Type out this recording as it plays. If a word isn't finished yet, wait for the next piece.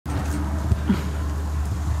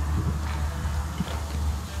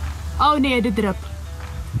Oh nee, the drip.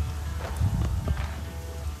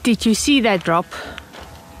 Did you see that drop?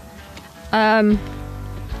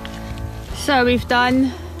 So we've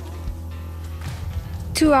done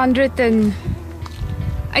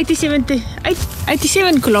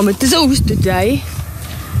 287 kilometers over today,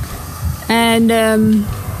 and then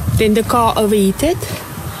the car overheated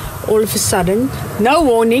all of a sudden, no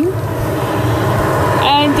warning,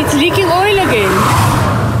 and it's leaking oil again.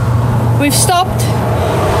 We've stopped,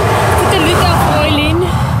 put a liter of oil in,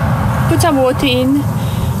 put some water in.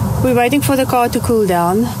 We're waiting for the car to cool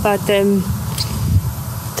down, but it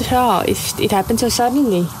happened so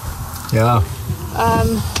suddenly. Yeah.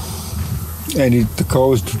 And the car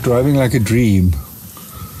was driving like a dream.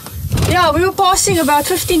 Yeah, we were passing about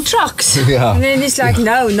 15 trucks. Yeah. And then it's like,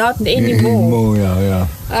 no, not anymore. Yeah.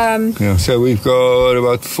 So we've got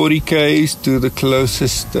about 40 k's to the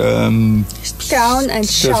closest town and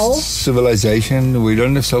Shell civilization. We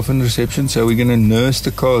don't have cell phone reception, so we're going to nurse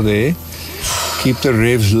the car there, keep the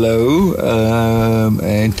revs low,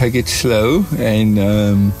 and take it slow, and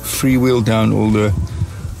freewheel down all the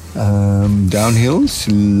downhills.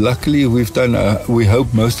 Luckily, we've done, we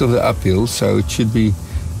hope, most of the uphills, so it should be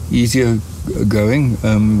easier going.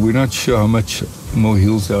 We're not sure how much more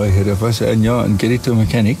hills are ahead of us, and get it to a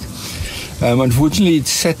mechanic. Unfortunately, it's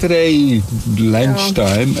Saturday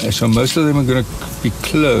lunchtime, so most of them are going to be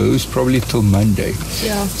closed probably till Monday.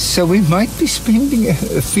 Yeah. So we might be spending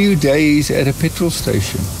a few days at a petrol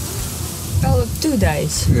station. Oh, 2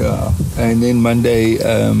 days. Yeah, and then Monday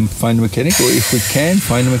find a mechanic, or if we can,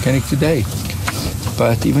 find a mechanic today.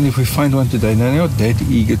 But even if we find one today, they're not that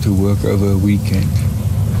eager to work over a weekend.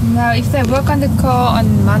 No, if they work on the car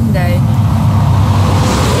on Monday.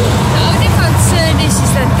 The only concern is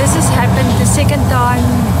that this has happened the second time.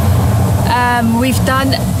 We've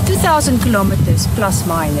done 2,000 kilometers plus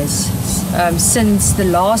minus since the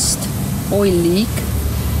last oil leak.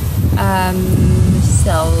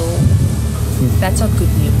 So that's not good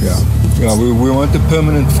news. Yeah, we want a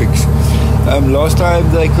permanent fix. Last time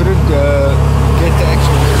they couldn't get the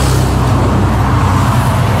actual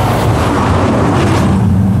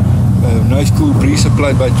nice cool breeze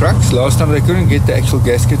applied by trucks. Last time they couldn't get the actual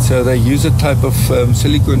gasket, so they use a type of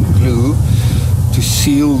silicone glue to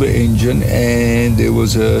seal the engine, and there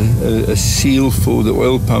was a seal for the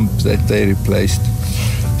oil pump that they replaced.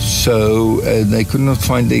 So they could not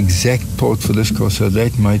find the exact part for this car, so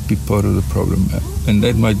that might be part of the problem. And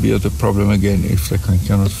that might be the problem again if they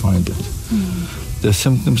cannot find it. The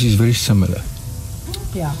symptoms is very similar.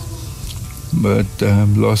 Yeah. But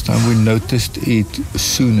last time we noticed it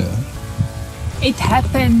sooner. It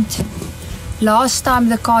happened last time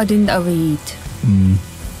the car didn't overheat.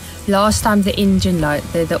 Last time the engine light,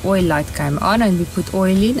 the oil light came on, and we put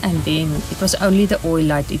oil in, and then it was only the oil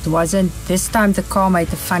light. It wasn't, this time the car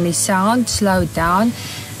made a funny sound, slowed down,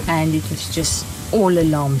 and it was just all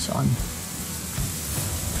alarms on.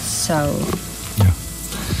 So. Yeah.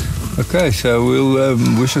 Okay, so we'll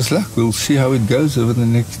wish us luck. We'll see how it goes over the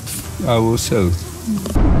next hour or so.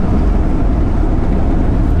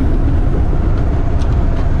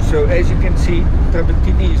 So as you can see,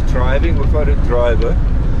 Trabatini is driving without a driver.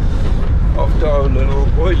 After our little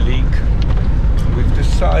oil leak, we've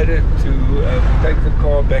decided to take the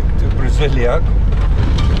car back to Brasilia.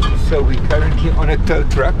 So we're currently on a tow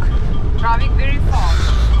truck. Driving very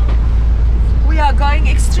fast. We are going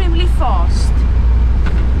extremely fast.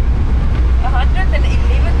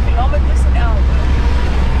 111 kilometers an hour.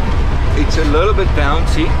 It's a little bit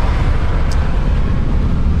bouncy,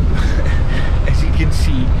 as you can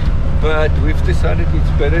see. But we've decided it's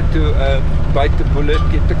better to bite the bullet,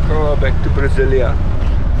 get the car back to Brasilia,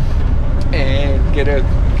 and get a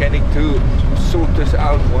mechanic to sort this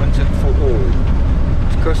out once and for all.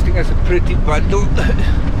 It's costing us a pretty bundle.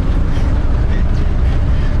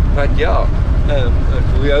 But yeah,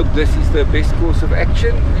 we hope this is the best course of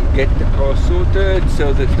action, and get the car sorted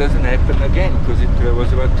so that it doesn't happen again, because it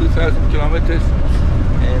was about 2,000 kilometers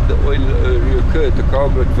and the oil reoccurred. The car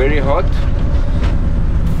got very hot.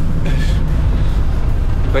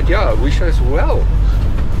 But yeah, wish us well.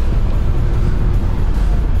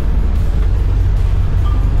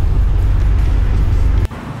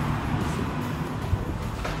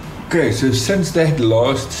 Okay, so since that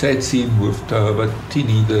last sad scene with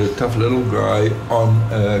Trabatini, the tough little guy on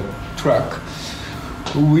a truck,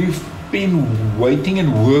 we've been waiting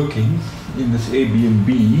and working in this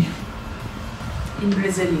Airbnb. In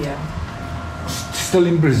Brasilia. Still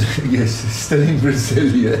in Brazil, yes, still in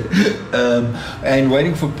Brasilia, and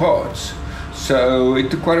waiting for parts. So it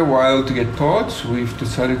took quite a while to get parts. We've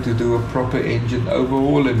decided to do a proper engine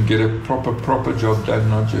overhaul and get a proper job done,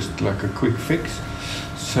 not just like a quick fix.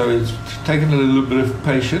 so it's taken a little bit of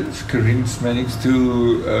patience. Corinne's managed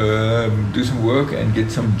to do some work and get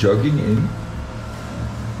some jogging in.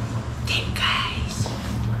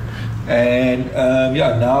 And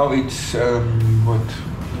yeah, now it's what,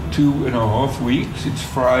 2.5 weeks. It's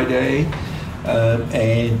Friday,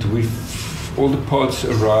 and all the pods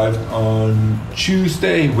arrived on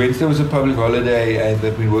Tuesday. Wednesday was a public holiday, and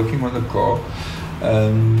they've been working on the car.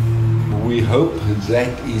 We hope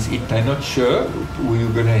that is it. They're not sure.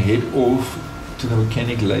 We're going to head off to the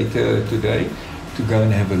mechanic later today to go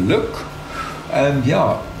and have a look.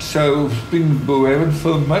 Yeah, so we haven't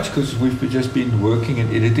filmed much because we've just been working and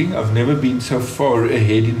editing. I've never been so far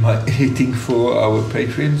ahead in my editing for our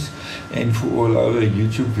patrons and for all our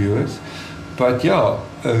YouTube viewers. But yeah,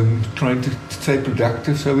 trying to stay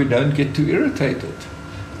productive so we don't get too irritated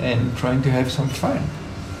and trying to have some fun.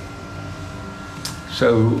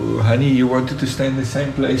 So, honey, you wanted to stay in the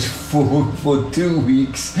same place for 2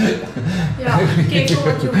 weeks. Yeah, careful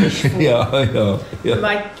what you wish for. Yeah. You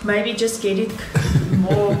might maybe just get it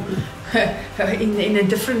more in a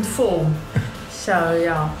different form. So,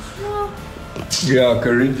 yeah. Yeah,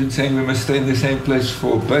 Corinne's been saying we must stay in the same place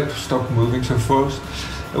for a bit, stop moving so fast.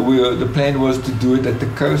 The plan was to do it at the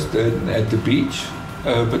coast and at the beach,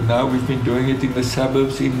 but now we've been doing it in the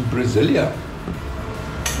suburbs in Brasilia.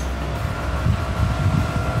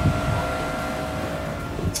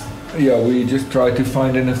 Yeah, we just tried to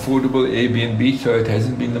find an affordable Airbnb, so it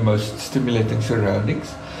hasn't been the most stimulating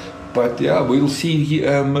surroundings. But yeah, we'll see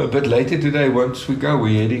a bit later today once we go.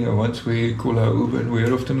 Once we call our Uber and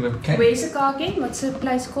we're off to the mechanic. Where's the car again? What's the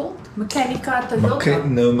place called? Mechanica Toyota?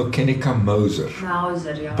 Mechanica Moser.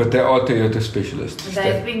 Moser, yeah. But they are Toyota specialists.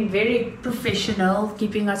 They've been very professional,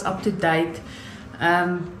 keeping us up to date.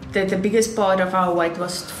 The biggest part of our wait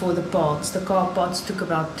was for the parts. The car parts took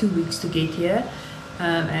about 2 weeks to get here.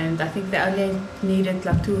 And I think they only needed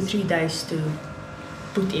like 2 or 3 days to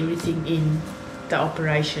put everything in the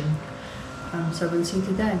operation. So we'll see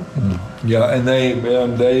today. Yeah, and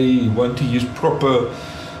they want to use proper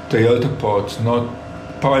Toyota parts, not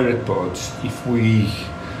pirate parts. If we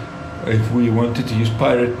wanted to use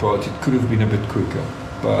pirate parts, it could have been a bit quicker.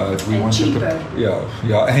 But we wanted cheaper.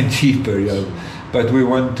 And cheaper. Yeah, but we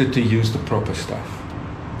wanted to use the proper stuff.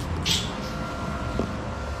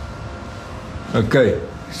 Okay,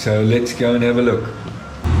 so let's go and have a look.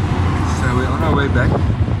 So we're on our way back to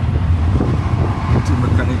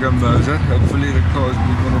Mechanica Moser. Hopefully the car's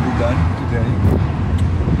going to be done today.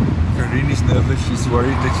 Corinne is nervous. She's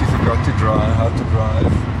worried that she forgot to drive, how to drive.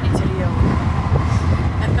 It's real.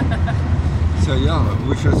 So yeah,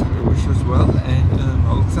 wish us well and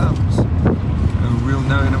hold thumbs. We'll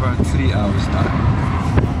know in about 3 hours time.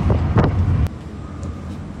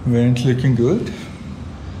 It's looking good.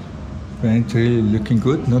 It's really looking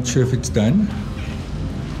good. Not sure if it's done.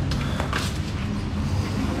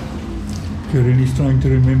 Corinne is trying to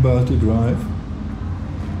remember how to drive.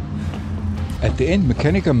 At the end,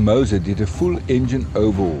 Mechanica Moser did a full engine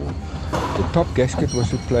overhaul. The top gasket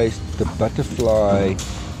was replaced, the butterfly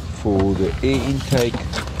for the air intake,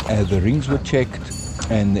 the rings were checked,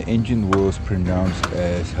 and the engine was pronounced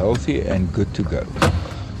as healthy and good to go.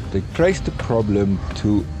 They traced the problem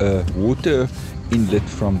to a water inlet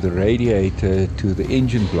from the radiator to the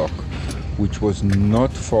engine block, which was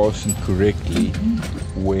not fastened correctly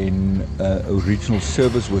when original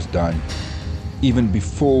service was done, even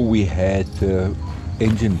before we had the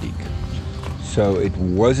engine leak. So it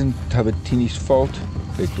wasn't Tabatini's fault,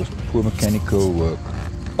 it was poor mechanical work.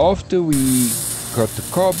 After we got the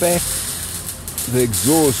car back, the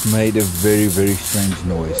exhaust made a very, very strange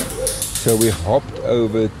noise. So we hopped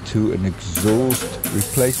over to an exhaust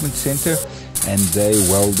replacement center and they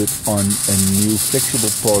welded on a new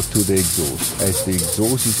flexible part to the exhaust, as the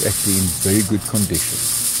exhaust is actually in very good condition.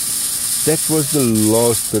 That was the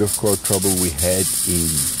last bit of car trouble we had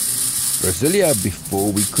in Brasilia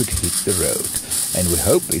before we could hit the road, and we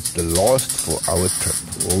hope it's the last for our trip,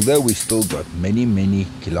 although we still got many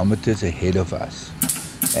kilometers ahead of us,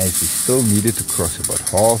 as we still needed to cross about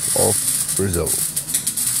half of Brazil.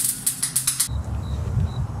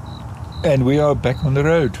 And we are back on the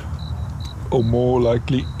road, or more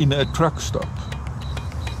likely in a truck stop.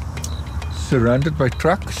 Surrounded by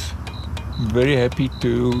trucks. Very happy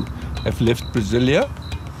to have left Brasilia.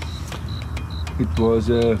 It was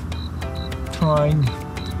a trying...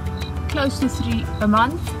 Close to 3 a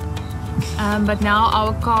month. But now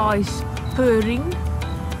our car is purring.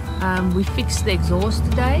 We fixed the exhaust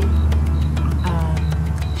today.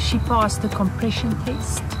 She passed the compression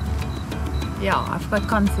test. Yeah, I've got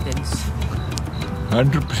confidence.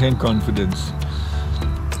 100% confidence.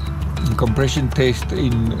 The compression test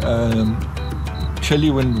in Chile,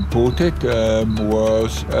 when we bought it,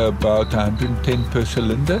 was about 110 per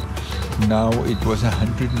cylinder. Now it was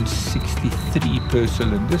 163 per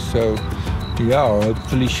cylinder. So yeah,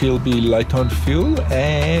 hopefully she'll be light on fuel,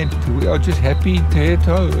 and we are just happy to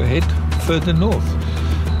head further north.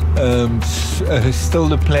 Still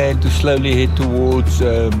the plan to slowly head towards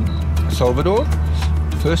Salvador.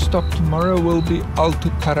 First stop tomorrow will be Alto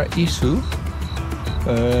Paraíso.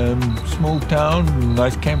 Small town,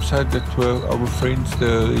 nice campsite that our friends,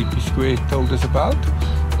 the EP Square, told us about,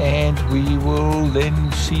 and we will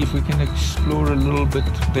then see if we can explore a little bit.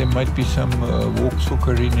 There might be some walks for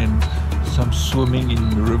Corinne and some swimming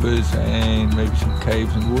in rivers and maybe some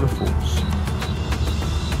caves and waterfalls.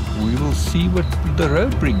 We will see what the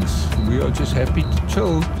road brings. We are just happy to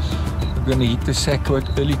chill. We're going to hit the sack quite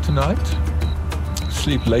early tonight,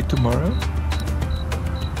 sleep late tomorrow,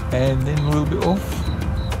 and then we'll be off.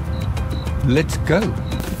 Let's go.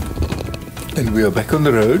 And we are back on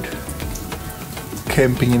the road,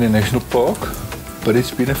 camping in a national park, but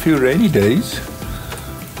it's been a few rainy days.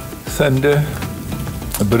 Thunder,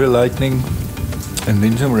 a bit of lightning, and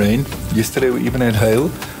then some rain. Yesterday we even had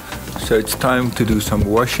hail. So it's time to do some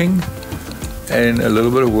washing and a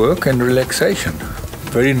little bit of work and relaxation.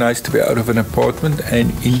 Very nice to be out of an apartment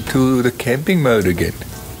and into the camping mode again.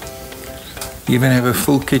 Even have a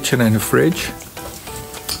full kitchen and a fridge.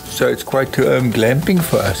 So it's quite glamping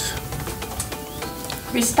for us.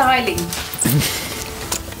 Restyling.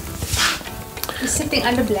 We're sitting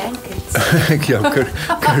under blankets. Yeah,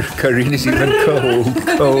 Corinne is even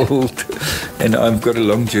cold. And I've got a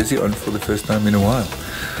long jersey on for the first time in a while.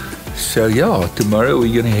 So yeah, tomorrow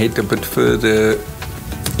we're going to head a bit further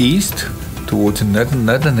east towards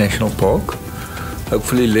another national park.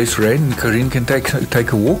 Hopefully less rain and Corinne can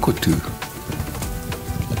take a walk or two.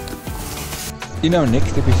 In our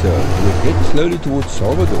next episode, we'll head slowly towards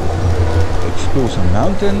Salvador, explore some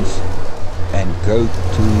mountains, and go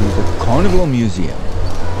to the Carnival Museum.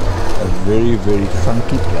 A very, very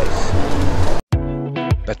funky place.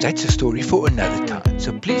 But that's a story for another time,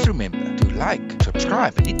 so please remember to like,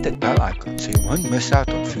 subscribe, and hit that bell icon so you won't miss out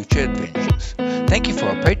on future adventures. Thank you for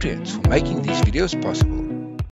our Patreons for making these videos possible.